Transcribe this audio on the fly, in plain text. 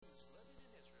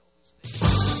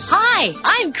Hi,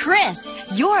 I'm Chris.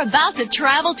 You're about to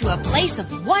travel to a place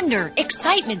of wonder,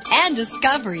 excitement, and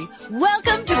discovery.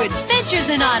 Welcome to Adventures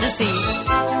in Odyssey.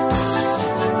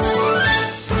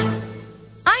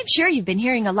 I'm sure you've been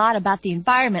hearing a lot about the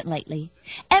environment lately.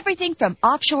 Everything from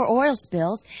offshore oil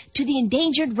spills to the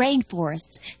endangered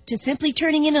rainforests to simply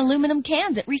turning in aluminum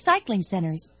cans at recycling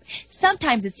centers.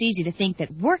 Sometimes it's easy to think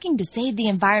that working to save the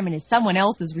environment is someone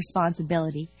else's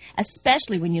responsibility,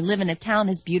 especially when you live in a town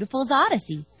as beautiful as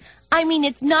Odyssey. I mean,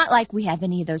 it's not like we have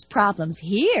any of those problems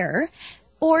here.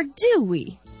 Or do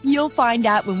we? You'll find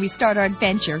out when we start our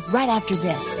adventure right after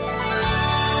this.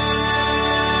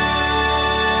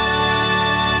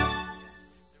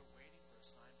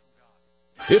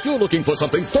 If you're looking for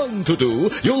something fun to do,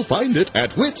 you'll find it at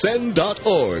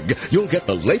witsend.org. You'll get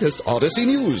the latest Odyssey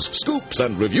news, scoops,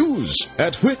 and reviews.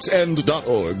 At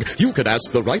witsend.org, you can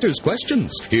ask the writers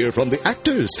questions, hear from the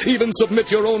actors, even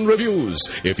submit your own reviews.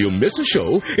 If you miss a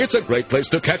show, it's a great place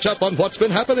to catch up on what's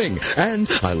been happening. And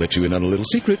I'll let you in on a little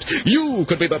secret. You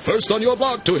could be the first on your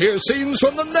blog to hear scenes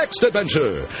from the next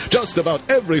adventure. Just about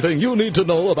everything you need to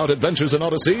know about Adventures in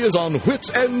Odyssey is on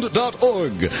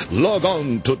witsend.org. Log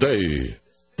on today.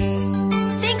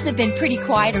 Things have been pretty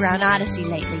quiet around Odyssey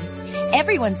lately.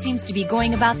 Everyone seems to be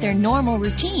going about their normal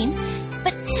routine,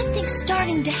 but something's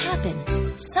starting to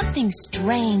happen. Something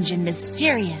strange and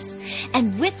mysterious.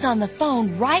 And Wit's on the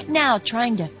phone right now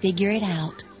trying to figure it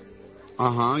out.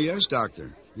 Yes,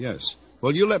 Doctor. Yes.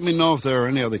 Well, you let me know if there are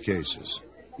any other cases.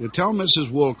 You tell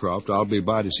Mrs. Woolcroft I'll be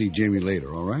by to see Jamie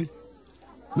later, all right?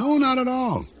 No, not at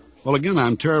all. Well, again,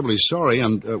 I'm terribly sorry,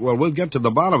 and, we'll get to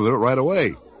the bottom of it right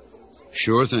away.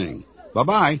 Sure thing.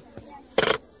 Bye-bye.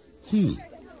 I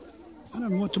don't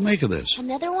know what to make of this.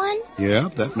 Another one? Yeah,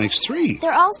 that makes 3.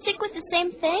 They're all sick with the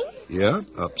same thing? Yeah,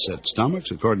 upset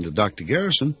stomachs, according to Dr.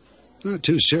 Garrison. Not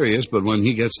too serious, but when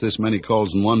he gets this many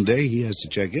calls in one day, he has to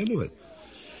check into it.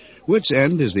 Wits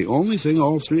End is the only thing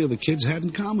all 3 of the kids had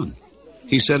in common.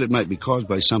 He said it might be caused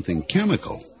by something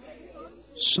chemical.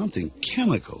 Something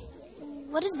chemical?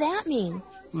 What does that mean?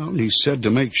 Well, he said to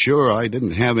make sure I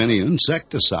didn't have any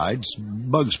insecticides,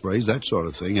 bug sprays, that sort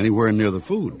of thing, anywhere near the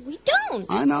food. We don't.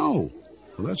 I know.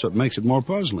 Well, that's what makes it more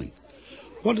puzzling.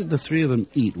 What did the 3 of them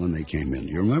eat when they came in?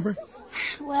 Do you remember?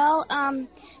 Well,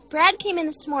 Brad came in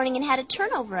this morning and had a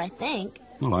turnover, I think.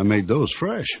 Well, I made those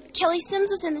fresh. Kelly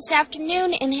Sims was in this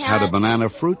afternoon and had a banana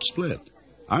fruit split.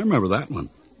 I remember that one.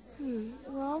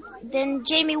 Well, then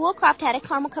Jamie Woolcroft had a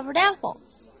caramel-covered apple.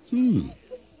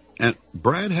 And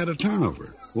Brad had a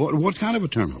turnover. What kind of a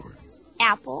turnover?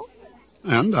 Apple.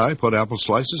 And I put apple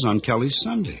slices on Kelly's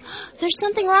sundae. There's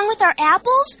something wrong with our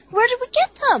apples? Where did we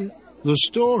get them? The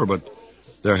store, but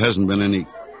there hasn't been any...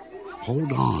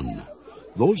 Hold on.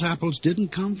 Those apples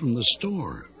didn't come from the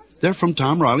store. They're from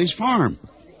Tom Riley's farm.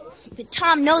 But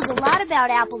Tom knows a lot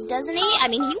about apples, doesn't he? I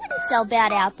mean, he wouldn't sell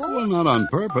bad apples. Well, not on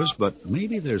purpose, but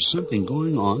maybe there's something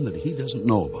going on that he doesn't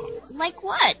know about. Like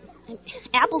what?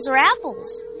 Apples are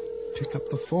apples. Pick up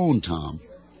the phone, Tom.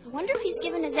 I wonder if he's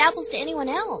given his apples to anyone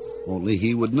else. Only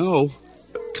he would know.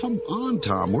 Come on,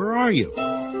 Tom. Where are you?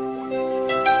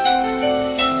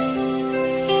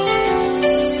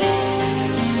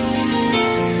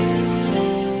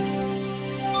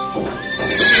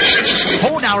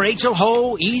 Ho now, Rachel.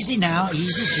 Ho. Easy now.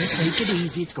 Easy. Just take it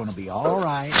easy. It's going to be all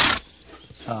right.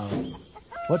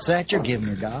 What's that you're giving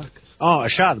her, Doc? Oh, a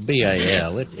shot of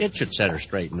BAL. It should set her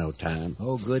straight in no time.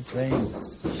 Oh, good thing.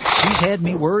 She's had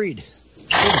me worried.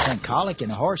 I didn't think colic in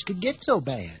a horse could get so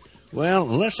bad. Well,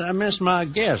 unless I miss my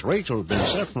guess, Rachel's been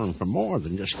suffering from more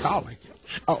than just colic.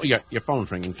 Oh, yeah, your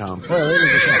phone's ringing, Tom. Well, it'll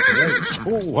just have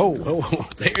to wait. Oh,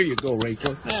 there you go,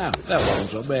 Rachel. Now, that wasn't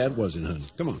so bad, was it, honey?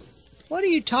 Come on. What are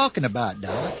you talking about,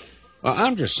 Doc? Well,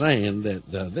 I'm just saying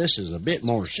that this is a bit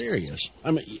more serious.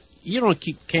 I mean, you don't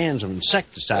keep cans of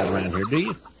insecticide around here, do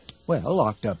you? Well,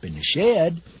 locked up in the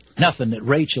shed. Nothing that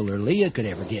Rachel or Leah could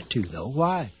ever get to, though.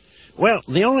 Why? Well,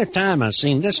 the only time I've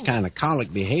seen this kind of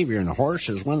colic behavior in a horse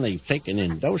is when they've taken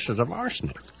in doses of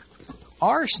arsenic.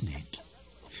 Arsenic?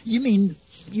 You mean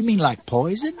like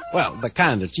poison? Well, the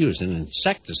kind that's used in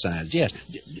insecticides, yes.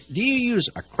 Do you use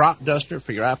a crop duster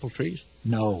for your apple trees?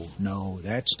 No,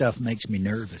 that stuff makes me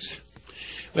nervous.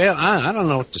 Well, I don't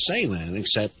know what to say then,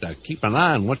 except keep an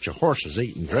eye on what your horses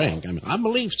eat and drink. I mean, I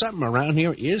believe something around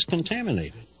here is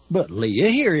contaminated. But Leah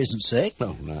here isn't sick.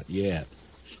 No, not yet.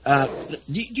 Do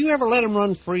you ever let them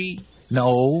run free?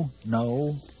 No.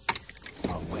 Oh,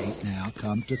 wait now,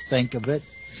 come to think of it.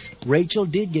 Rachel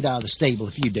did get out of the stable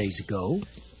a few days ago.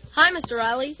 Hi, Mr.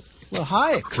 Riley. Well,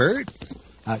 hi, Kurt.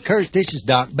 Kurt, this is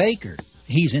Doc Baker.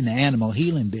 He's in the animal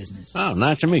healing business. Oh,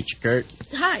 nice to meet you, Kurt.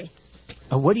 Hi.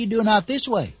 What are you doing out this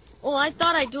way? Well, I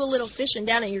thought I'd do a little fishing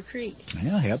down at your creek.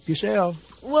 Well, help yourself.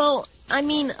 Well, I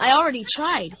mean, I already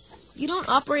tried. You don't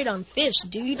operate on fish,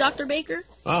 do you, Dr. Baker?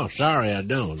 Oh, sorry, I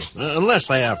don't. Unless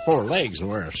they have 4 legs and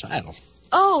wear a saddle.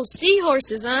 Oh,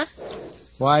 seahorses, huh?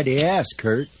 Why do you ask,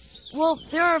 Kurt? Well,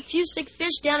 there are a few sick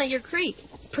fish down at your creek.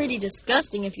 Pretty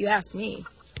disgusting, if you ask me.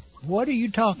 What are you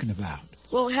talking about?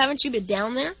 Well, haven't you been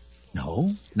down there?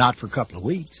 No, not for a couple of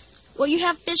weeks. Well, you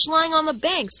have fish lying on the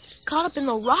banks, caught up in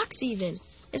the rocks even.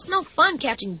 It's no fun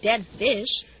catching dead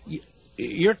fish.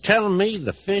 You're telling me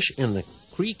the fish in the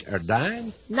creek are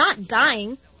dying? Not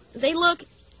dying. They look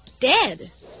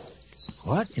dead.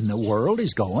 What in the world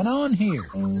is going on here?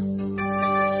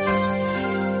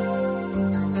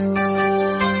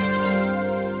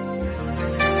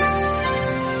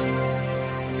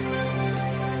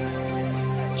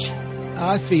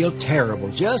 I feel terrible,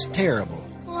 just terrible.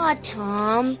 Aw,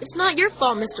 Tom. It's not your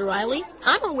fault, Mr. Riley.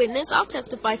 I'm a witness. I'll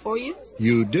testify for you.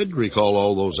 You did recall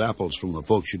all those apples from the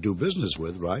folks you do business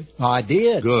with, right? I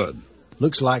did. Good.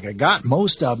 Looks like I got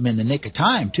most of them in the nick of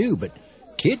time, too, but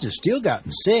kids have still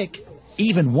gotten sick.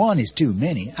 Even one is too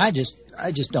many. I just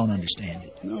don't understand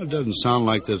it. No, it doesn't sound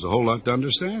like there's a whole lot to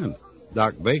understand.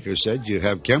 Doc Baker said you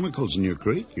have chemicals in your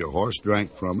creek, your horse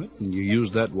drank from it, and you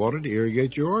used that water to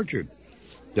irrigate your orchard.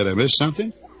 Did I miss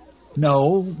something?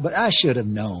 No, but I should have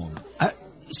known. I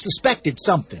suspected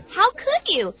something. How could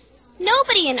you?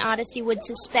 Nobody in Odyssey would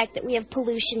suspect that we have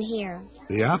pollution here.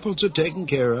 The apples are taken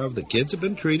care of, the kids have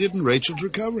been treated, and Rachel's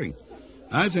recovering.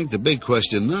 I think the big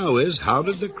question now is, how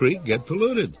did the creek get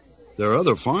polluted? There are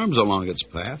other farms along its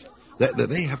path.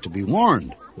 They have to be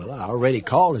warned. Well, I already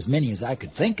called as many as I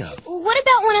could think of. Well, what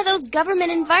about one of those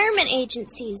government environment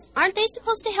agencies? Aren't they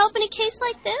supposed to help in a case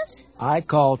like this? I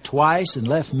called twice and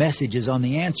left messages on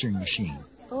the answering machine.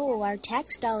 Oh, our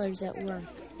tax dollars at work.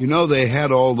 You know, they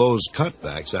had all those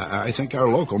cutbacks. I think our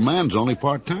local man's only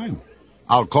part-time.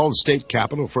 I'll call the state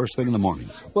capitol first thing in the morning.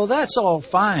 Well, that's all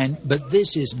fine, but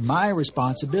this is my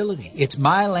responsibility. It's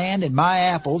my land and my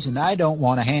apples, and I don't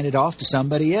want to hand it off to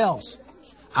somebody else.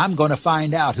 I'm going to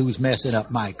find out who's messing up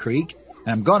my creek,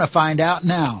 and I'm going to find out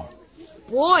now.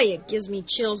 Boy, it gives me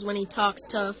chills when he talks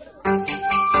tough.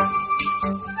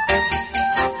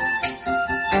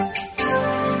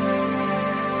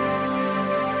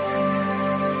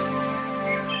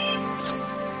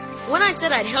 When I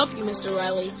said I'd help you, Mr.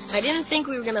 Riley, I didn't think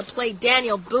we were going to play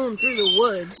Daniel Boone through the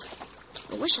woods.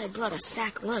 I wish I'd brought a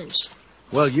sack lunch.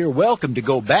 Well, you're welcome to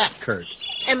go back, Kurt.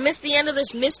 And miss the end of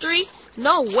this mystery?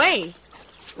 No way.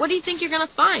 What do you think you're going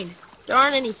to find? There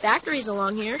aren't any factories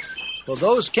along here. Well,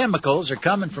 those chemicals are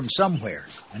coming from somewhere,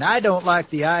 and I don't like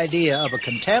the idea of a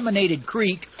contaminated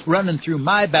creek running through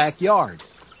my backyard.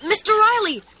 Mr.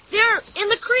 Riley, they're in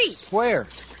the creek. Where?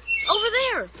 Over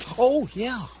there. Oh,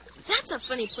 yeah. That's a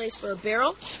funny place for a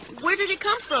barrel. Where did it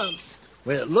come from?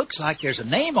 Well, it looks like there's a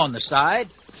name on the side.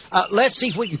 Let's see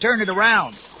if we can turn it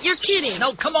around. You're kidding.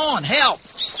 No, come on, help.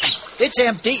 It's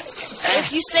empty.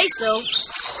 If you say so.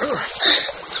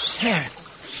 Here.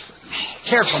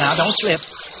 Careful now, don't slip.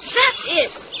 That's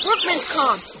it. Workman's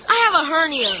comp. I have a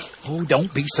hernia. Oh,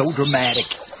 don't be so dramatic.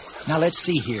 Now, let's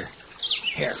see here.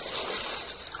 Here.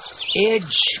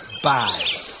 Edge by.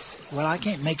 Well, I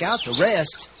can't make out the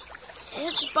rest.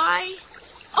 Edge by?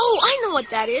 Oh, I know what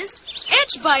that is.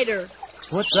 Edge Biter.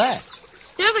 What's that?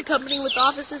 They're the company with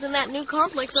offices in that new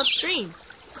complex upstream.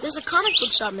 There's a comic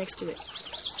book shop next to it.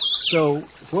 So,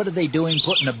 what are they doing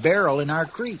putting a barrel in our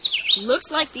creek? Looks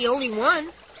like the only one.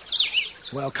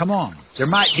 Well, come on. There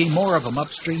might be more of them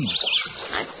upstream.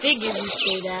 I figured you'd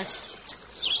say that.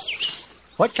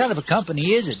 What kind of a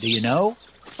company is it, do you know?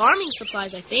 Farming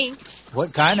supplies, I think.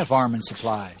 What kind of farming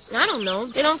supplies? I don't know.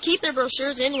 They don't keep their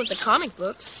brochures in with the comic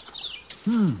books.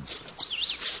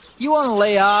 You want to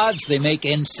lay odds they make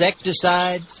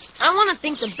insecticides? I want to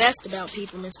think the best about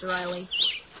people, Mr. Riley.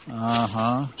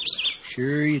 Uh-huh.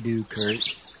 Sure you do, Kurt.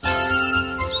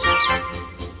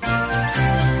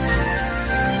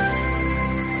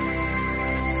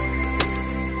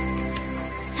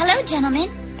 Hello,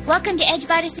 gentlemen. Welcome to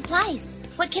Edgebiter Supplies.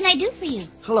 What can I do for you?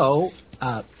 Hello.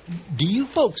 Do you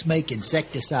folks make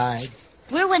insecticides?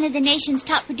 We're one of the nation's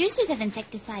top producers of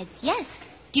insecticides, yes.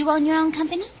 Do you own your own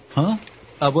company? Huh?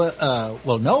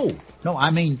 Well, no. No, I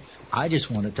mean, I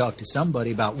just want to talk to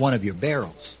somebody about one of your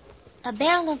barrels. A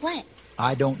barrel of what?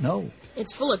 I don't know.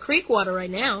 It's full of creek water right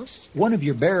now. One of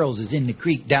your barrels is in the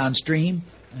creek downstream,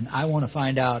 and I want to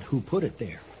find out who put it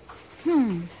there.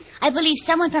 I believe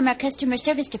someone from our customer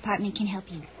service department can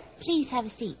help you. Please have a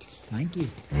seat. Thank you.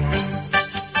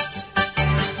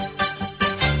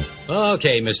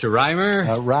 Okay, Mr.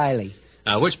 Reimer. Riley.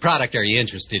 Which product are you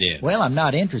interested in? Well, I'm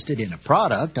not interested in a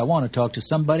product. I want to talk to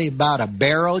somebody about a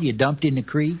barrel you dumped in the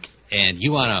creek. And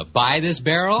you want to buy this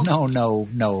barrel?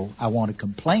 No. I want to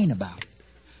complain about it.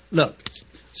 Look,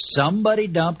 somebody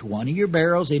dumped one of your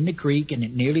barrels in the creek, and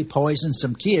it nearly poisoned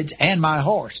some kids and my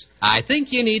horse. I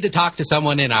think you need to talk to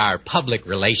someone in our public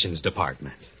relations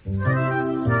department.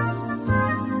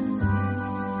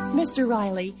 Mr.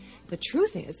 Riley, the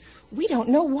truth is, we don't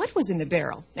know what was in the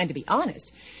barrel. And to be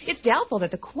honest, it's doubtful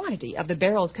that the quantity of the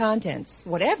barrel's contents,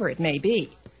 whatever it may be,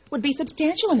 would be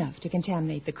substantial enough to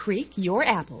contaminate the creek, your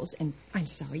apples, and, I'm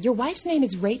sorry, your wife's name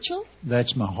is Rachel?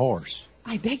 That's my horse.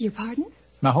 I beg your pardon?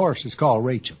 My horse is called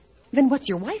Rachel. Then what's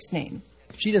your wife's name?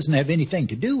 She doesn't have anything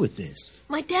to do with this.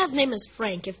 My dad's name is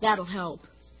Frank, if that'll help.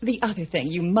 The other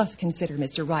thing you must consider,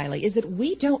 Mr. Riley, is that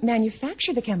we don't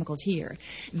manufacture the chemicals here.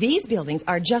 These buildings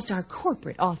are just our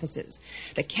corporate offices.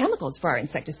 The chemicals for our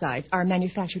insecticides are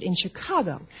manufactured in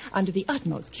Chicago under the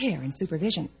utmost care and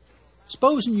supervision.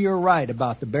 Supposing you're right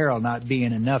about the barrel not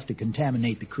being enough to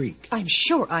contaminate the creek. I'm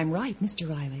sure I'm right, Mr.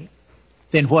 Riley.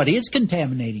 Then what is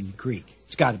contaminating the creek?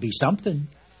 It's got to be something.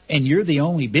 And you're the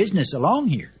only business along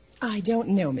here. I don't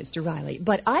know, Mr. Riley,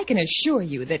 but I can assure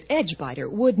you that Edgebiter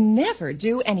would never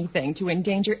do anything to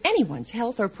endanger anyone's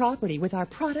health or property with our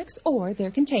products or their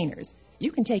containers.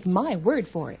 You can take my word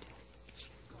for it.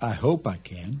 I hope I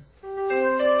can.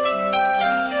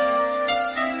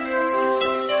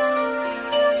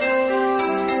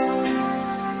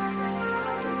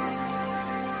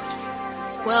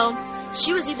 Well,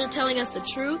 she was either telling us the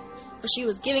truth or she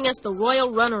was giving us the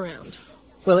royal runaround.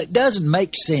 Well, it doesn't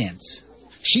make sense.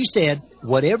 She said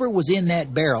whatever was in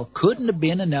that barrel couldn't have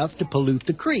been enough to pollute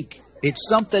the creek. It's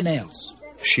something else.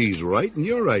 She's right, and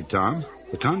you're right, Tom.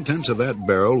 The contents of that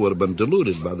barrel would have been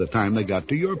diluted by the time they got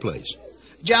to your place.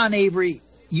 John Avery,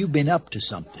 you've been up to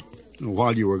something.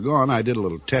 While you were gone, I did a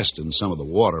little test in some of the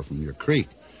water from your creek.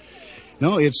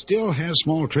 No, it still has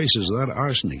small traces of that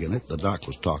arsenic in it the doc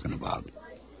was talking about.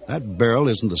 That barrel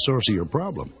isn't the source of your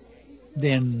problem.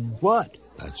 Then what?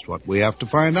 That's what we have to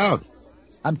find out.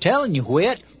 I'm telling you,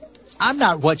 Whit, I'm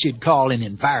not what you'd call an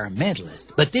environmentalist,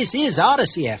 but this is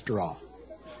Odyssey after all.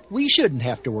 We shouldn't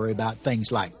have to worry about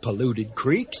things like polluted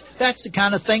creeks. That's the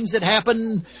kind of things that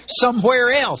happen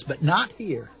somewhere else, but not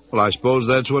here. Well, I suppose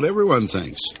that's what everyone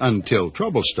thinks, until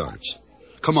trouble starts.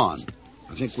 Come on.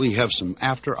 I think we have some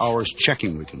after-hours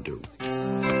checking we can do.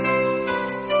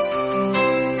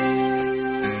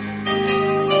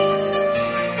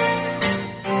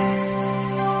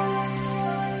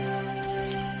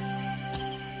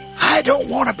 I don't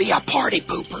want to be a party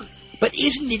pooper, but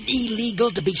isn't it illegal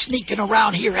to be sneaking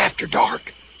around here after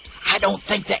dark? I don't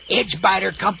think the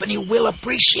Edgebiter Company will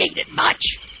appreciate it much.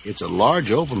 It's a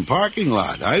large open parking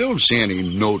lot. I don't see any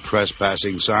no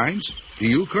trespassing signs. Do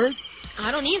you, Kurt? I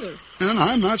don't either. And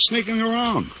I'm not sneaking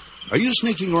around. Are you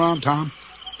sneaking around, Tom?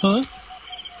 Huh?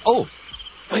 Oh,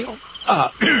 well,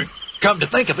 come to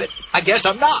think of it, I guess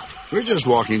I'm not. We're just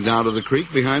walking down to the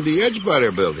creek behind the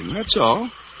Edgebiter building, that's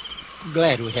all.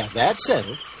 Glad we have that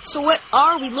settled. So what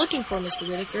are we looking for, Mr.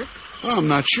 Whitaker? Well, I'm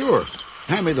not sure.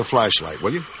 Hand me the flashlight,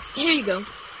 will you? Here you go.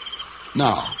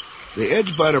 Now, the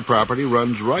Edgebiter property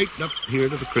runs right up here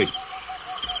to the creek.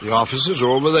 The offices are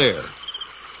over there.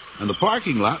 And the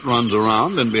parking lot runs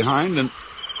around and behind, and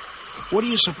what do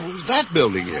you suppose that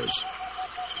building is?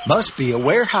 Must be a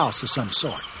warehouse of some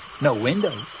sort. No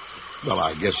windows. Well,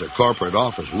 I guess a corporate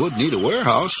office would need a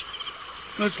warehouse.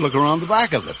 Let's look around the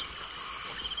back of it.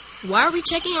 Why are we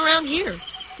checking around here?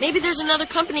 Maybe there's another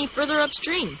company further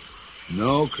upstream.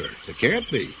 No, Kurt, there can't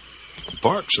be. The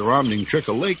park surrounding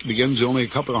Trickle Lake begins only a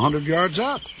couple of 100 yards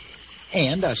up.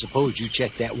 And I suppose you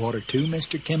checked that water too,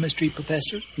 Mr. Chemistry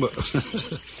Professor? Well,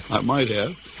 I might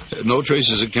have. No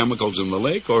traces of chemicals in the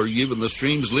lake or even the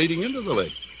streams leading into the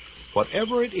lake.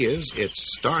 Whatever it is,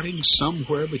 it's starting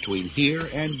somewhere between here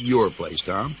and your place,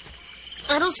 Tom.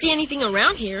 I don't see anything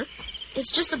around here.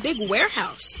 It's just a big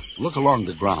warehouse. Look along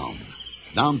the ground,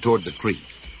 down toward the creek.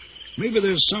 Maybe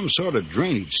there's some sort of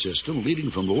drainage system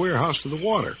leading from the warehouse to the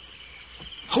water.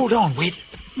 Hold on, Whit.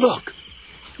 Look.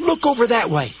 Look over that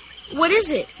way. What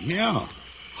is it? Yeah.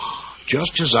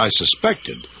 Just as I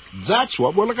suspected. That's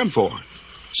what we're looking for.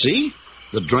 See?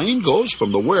 The drain goes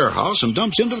from the warehouse and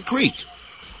dumps into the creek.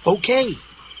 Okay.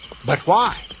 But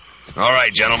why? All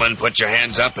right, gentlemen, put your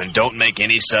hands up and don't make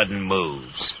any sudden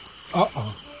moves.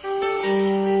 Uh-oh.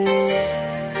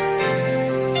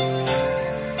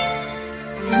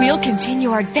 We'll continue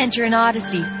our adventure in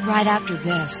Odyssey right after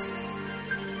this.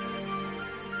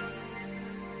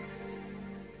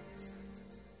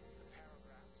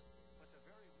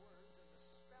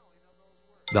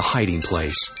 The hiding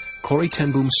place. Corrie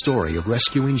ten Boom's story of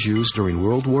rescuing Jews during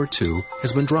World War II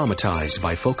has been dramatized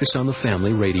by Focus on the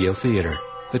Family Radio Theater.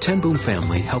 The ten Boom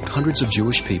family helped hundreds of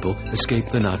Jewish people escape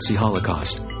the Nazi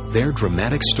Holocaust. Their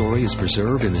dramatic story is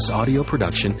preserved in this audio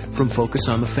production from Focus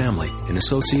on the Family in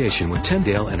association with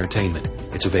Tyndale Entertainment.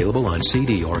 It's available on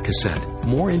CD or cassette.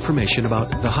 More information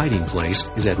about The Hiding Place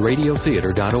is at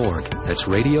radiotheater.org. That's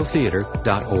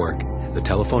radiotheater.org. The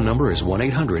telephone number is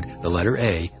 1-800, the letter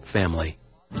A, family.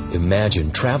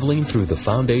 Imagine traveling through the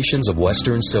foundations of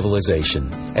Western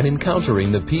civilization and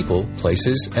encountering the people,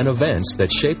 places, and events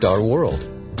that shaped our world.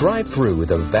 Drive through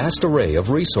the vast array of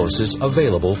resources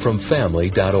available from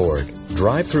family.org.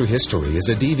 Drive Through History is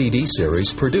a DVD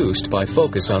series produced by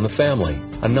Focus on the Family,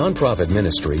 a nonprofit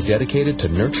ministry dedicated to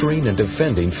nurturing and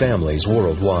defending families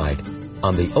worldwide.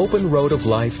 On the open road of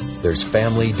life, there's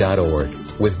family.org,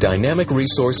 with dynamic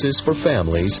resources for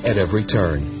families at every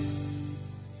turn.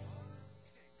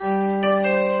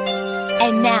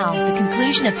 And now, the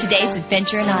conclusion of today's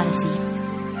adventure in Odyssey.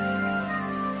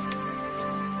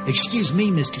 Excuse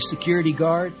me, Mr. Security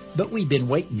Guard, but we've been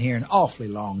waiting here an awfully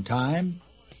long time.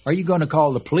 Are you going to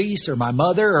call the police or my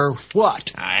mother or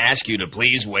what? I asked you to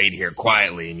please wait here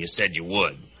quietly, and you said you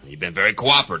would. You've been very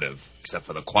cooperative, except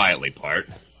for the quietly part.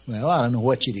 Well, I don't know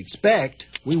what you'd expect.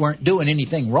 We weren't doing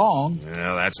anything wrong.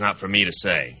 Well, that's not for me to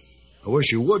say. I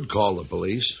wish you would call the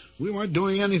police. We weren't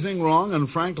doing anything wrong, and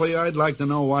frankly, I'd like to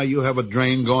know why you have a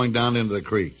drain going down into the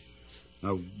creek.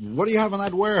 Now, what do you have in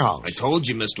that warehouse? I told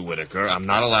you, Mr. Whitaker, I'm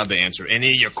not allowed to answer any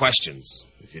of your questions.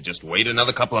 If you just wait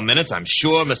another couple of minutes, I'm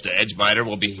sure Mr. Edgebider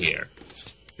will be here.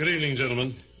 Good evening,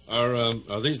 gentlemen.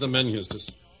 Are these the men, Eustace?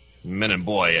 Men and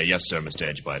boy, yes, sir,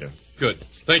 Mr. Edgebider. Good.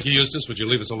 Thank you, Eustace. Would you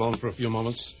leave us alone for a few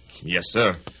moments? Yes,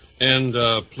 sir. And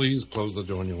please close the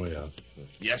door on your way out.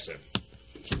 Yes, sir.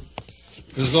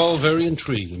 This is all very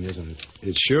intriguing, isn't it?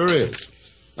 It sure is.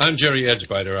 I'm Jerry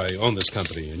Edgebider. I own this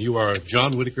company. And you are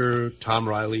John Whitaker, Tom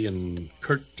Riley, and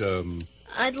Kurt,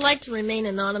 I'd like to remain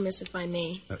anonymous if I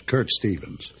may. Kurt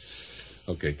Stevens.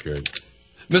 Okay, Kurt.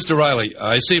 Mr. Riley,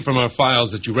 I see from our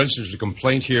files that you registered a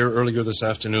complaint here earlier this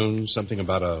afternoon, something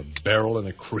about a barrel in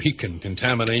a creek and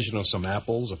contamination of some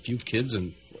apples, a few kids,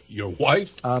 and your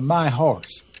wife? My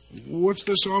horse. What's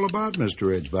this all about,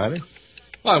 Mr. Edgebider?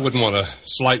 I wouldn't want a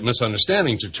slight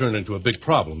misunderstanding to turn into a big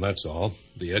problem, that's all.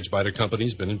 The Edgebider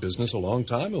Company's been in business a long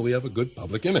time, and we have a good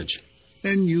public image.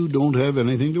 And you don't have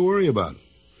anything to worry about.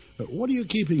 What are you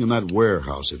keeping in that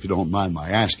warehouse, if you don't mind my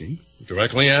asking?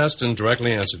 Directly asked and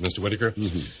directly answered, Mr. Whitaker.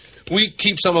 Mm-hmm. We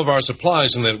keep some of our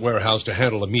supplies in that warehouse to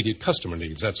handle immediate customer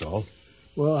needs, that's all.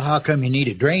 Well, how come you need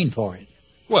a drain for it?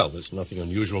 Well, there's nothing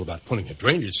unusual about putting a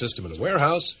drainage system in a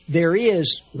warehouse. There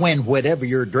is when whatever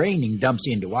you're draining dumps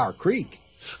into our creek.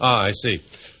 Ah, I see.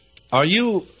 Are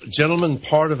you gentlemen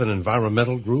part of an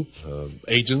environmental group?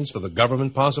 Agents for the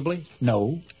government, possibly?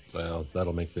 No. Well,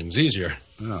 that'll make things easier.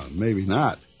 Well, maybe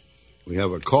not. We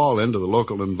have a call into the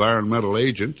local environmental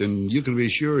agent, and you can be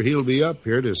sure he'll be up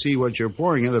here to see what you're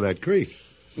pouring into that creek.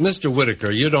 Mr.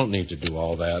 Whitaker, you don't need to do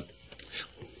all that.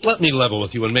 Let me level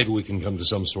with you, and maybe we can come to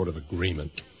some sort of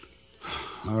agreement.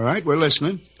 All right, we're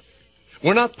listening.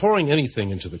 We're not pouring anything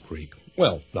into the creek.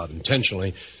 Well, not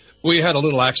intentionally. We had a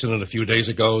little accident a few days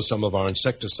ago. Some of our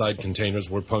insecticide containers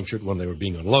were punctured when they were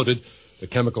being unloaded. The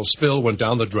chemical spill went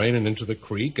down the drain and into the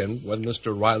creek, and when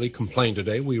Mr. Riley complained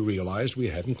today, we realized we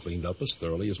hadn't cleaned up as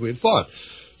thoroughly as we had thought.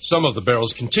 Some of the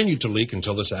barrels continued to leak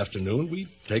until this afternoon.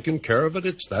 We've taken care of it.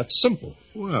 It's that simple.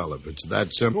 Well, if it's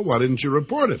that simple, why didn't you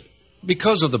report it?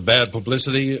 Because of the bad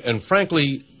publicity, and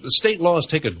frankly, the state laws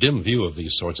take a dim view of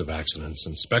these sorts of accidents.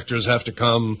 Inspectors have to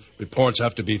come, reports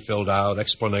have to be filled out,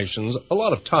 explanations. A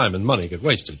lot of time and money get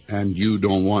wasted. And you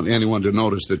don't want anyone to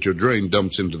notice that your drain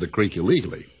dumps into the creek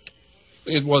illegally.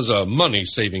 It was a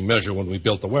money-saving measure when we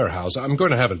built the warehouse. I'm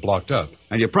going to have it blocked up.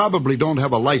 And you probably don't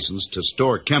have a license to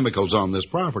store chemicals on this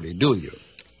property, do you?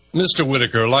 Mr.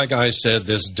 Whitaker, like I said,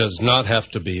 this does not have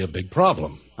to be a big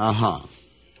problem.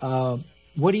 Uh-huh.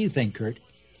 What do you think, Kurt?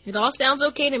 It all sounds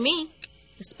okay to me,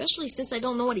 especially since I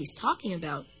don't know what he's talking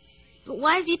about. But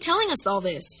why is he telling us all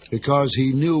this? Because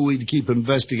he knew we'd keep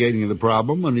investigating the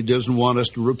problem, and he doesn't want us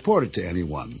to report it to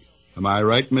anyone. Am I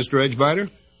right, Mr. Edgebider?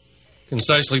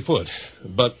 Concisely put,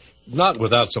 but not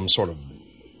without some sort of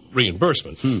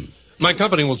reimbursement. My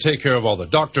company will take care of all the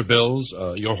doctor bills,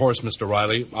 your horse, Mr.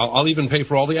 Riley. I'll even pay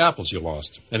for all the apples you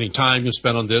lost. Any time you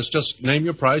spend on this, just name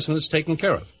your price and it's taken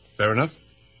care of. Fair enough?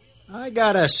 I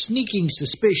got a sneaking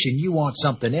suspicion you want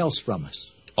something else from us.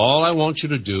 All I want you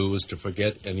to do is to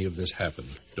forget any of this happened.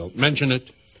 Don't mention it.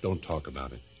 Don't talk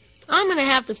about it. I'm going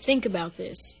to have to think about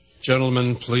this.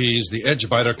 Gentlemen, please, the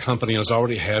Edgebiter Company has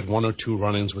already had 1 or 2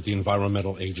 run-ins with the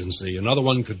Environmental Agency. Another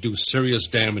one could do serious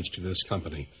damage to this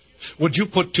company. Would you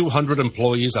put 200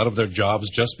 employees out of their jobs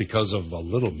just because of a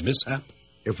little mishap?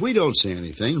 If we don't say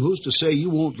anything, who's to say you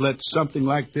won't let something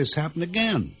like this happen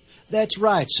again? That's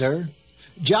right, sir.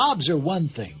 Jobs are one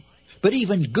thing, but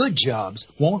even good jobs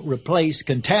won't replace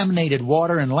contaminated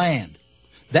water and land.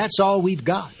 That's all we've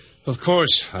got. Of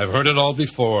course, I've heard it all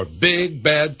before. Big,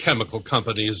 bad chemical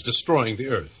company is destroying the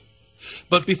earth.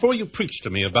 But before you preach to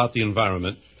me about the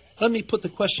environment, let me put the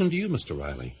question to you, Mr.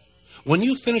 Riley. When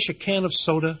you finish a can of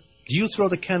soda, do you throw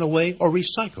the can away or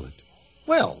recycle it?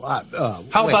 Well,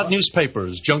 How about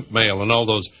newspapers, junk mail, and all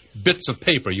those bits of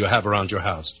paper you have around your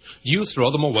house? Do you throw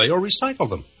them away or recycle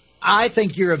them? I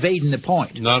think you're evading the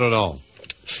point. Not at all.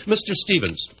 Mr.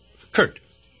 Stevens, Kurt,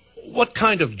 what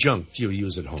kind of junk do you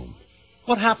use at home?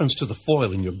 What happens to the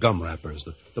foil in your gum wrappers,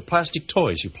 the plastic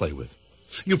toys you play with?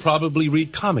 You probably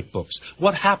read comic books.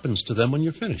 What happens to them when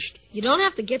you're finished? You don't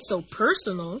have to get so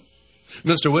personal.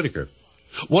 Mr. Whitaker,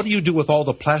 what do you do with all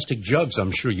the plastic jugs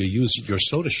I'm sure you use at your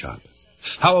soda shop?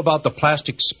 How about the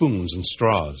plastic spoons and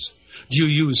straws? Do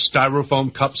you use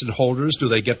styrofoam cups and holders? Do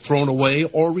they get thrown away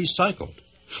or recycled?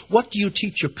 What do you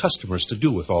teach your customers to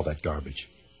do with all that garbage?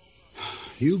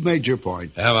 You've made your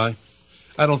point. Have I?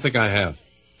 I don't think I have.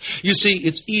 You see,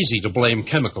 it's easy to blame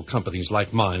chemical companies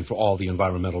like mine for all the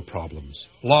environmental problems.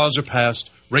 Laws are passed,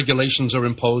 regulations are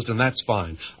imposed, and that's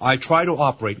fine. I try to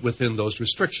operate within those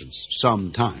restrictions.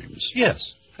 Sometimes.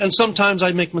 Yes, and sometimes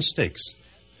I make mistakes.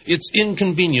 It's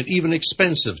inconvenient, even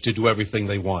expensive, to do everything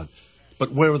they want.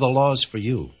 But where are the laws for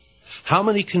you? How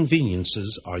many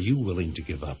conveniences are you willing to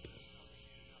give up?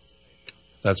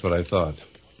 That's what I thought.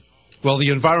 Well, the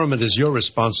environment is your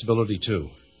responsibility, too.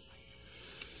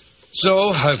 So,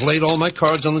 I've laid all my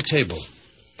cards on the table.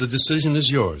 The decision is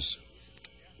yours.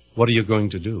 What are you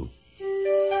going to do?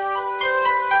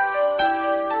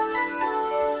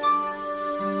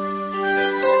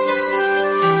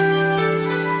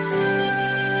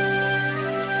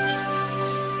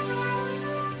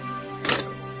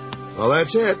 Well,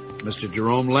 that's it. Mr.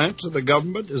 Jerome Lance of the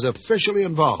government is officially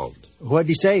involved. What'd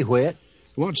he say, Whit?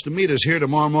 He wants to meet us here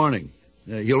tomorrow morning.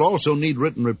 He'll also need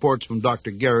written reports from Dr.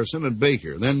 Garrison and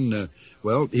Baker. Then,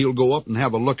 he'll go up and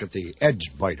have a look at the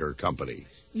Edgebiter Company.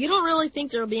 You don't really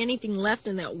think there'll be anything left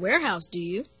in that warehouse, do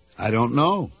you? I don't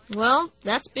know. Well,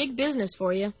 that's big business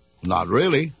for you. Not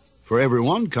really. For every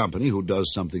one company who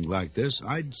does something like this,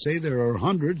 I'd say there are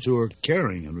hundreds who are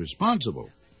caring and responsible.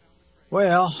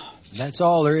 Well, that's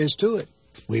all there is to it.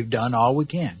 We've done all we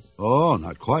can. Oh,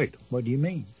 not quite. What do you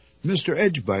mean? Mr.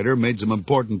 Edgebiter made some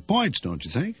important points, don't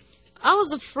you think? I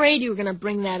was afraid you were going to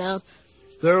bring that up.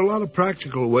 There are a lot of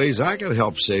practical ways I could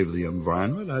help save the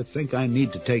environment. I think I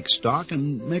need to take stock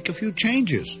and make a few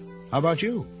changes. How about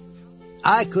you?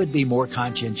 I could be more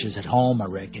conscientious at home, I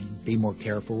reckon. Be more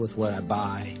careful with what I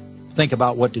buy. Think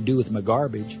about what to do with my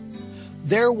garbage.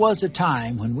 There was a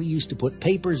time when we used to put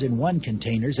papers in one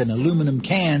containers and aluminum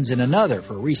cans in another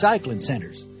for recycling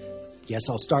centers. Guess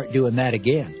I'll start doing that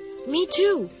again. Me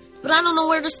too, but I don't know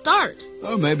where to start.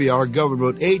 Well, maybe our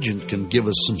government agent can give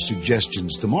us some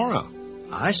suggestions tomorrow.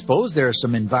 I suppose there are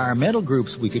some environmental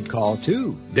groups we could call,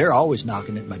 too. They're always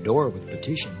knocking at my door with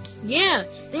petitions. Yeah,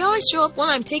 they always show up when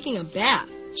I'm taking a bath.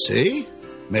 See?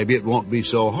 Maybe it won't be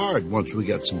so hard once we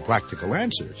get some practical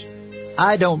answers.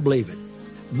 I don't believe it.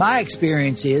 My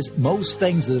experience is most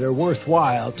things that are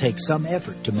worthwhile take some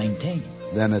effort to maintain.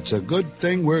 Then it's a good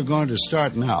thing we're going to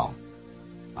start now.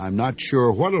 I'm not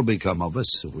sure what'll become of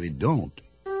us if we don't.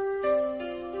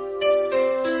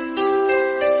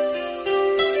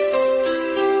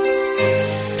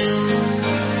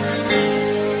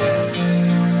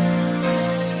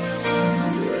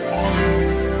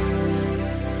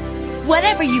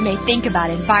 Whatever you may think about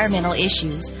environmental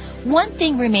issues, one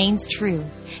thing remains true.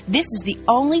 This is the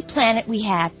only planet we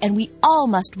have, and we all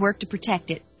must work to protect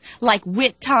it. Like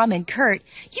Whit, Tom, and Kurt,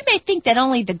 you may think that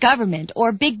only the government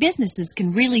or big businesses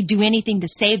can really do anything to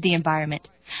save the environment.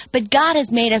 But God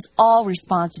has made us all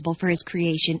responsible for His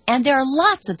creation, and there are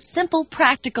lots of simple,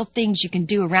 practical things you can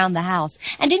do around the house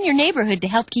and in your neighborhood to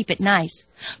help keep it nice.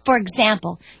 For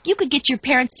example, you could get your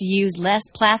parents to use less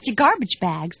plastic garbage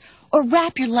bags, or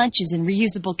wrap your lunches in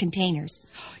reusable containers.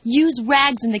 Use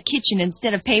rags in the kitchen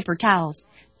instead of paper towels.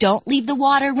 Don't leave the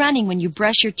water running when you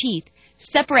brush your teeth.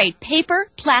 Separate paper,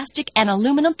 plastic, and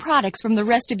aluminum products from the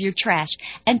rest of your trash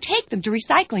and take them to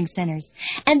recycling centers.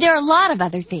 And there are a lot of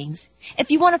other things.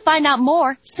 If you want to find out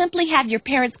more, simply have your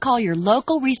parents call your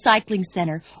local recycling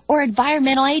center or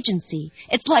environmental agency.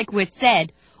 It's like Whit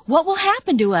said, what will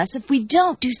happen to us if we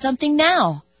don't do something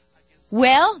now?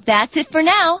 Well, that's it for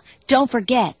now. Don't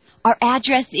forget, Our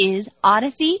address is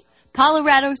Odyssey,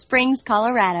 Colorado Springs,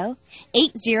 Colorado,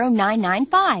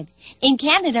 80995. In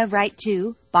Canada, write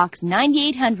to Box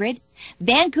 9800,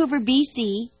 Vancouver,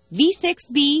 BC,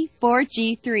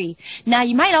 V6B4G3. Now,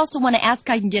 you might also want to ask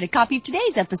how you can get a copy of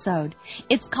today's episode.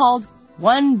 It's called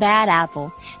One Bad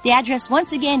Apple. The address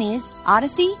once again is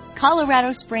Odyssey,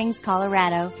 Colorado Springs,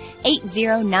 Colorado,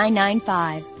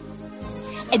 80995.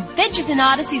 Adventures in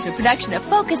Odyssey is a production of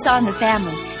Focus on the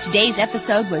Family. Today's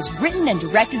episode was written and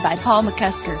directed by Paul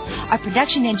McCusker. Our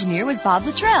production engineer was Bob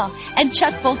Luttrell, and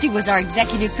Chuck Fulte was our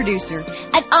executive producer.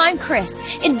 And I'm Chris,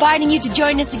 inviting you to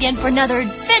join us again for another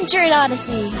adventure in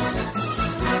Odyssey.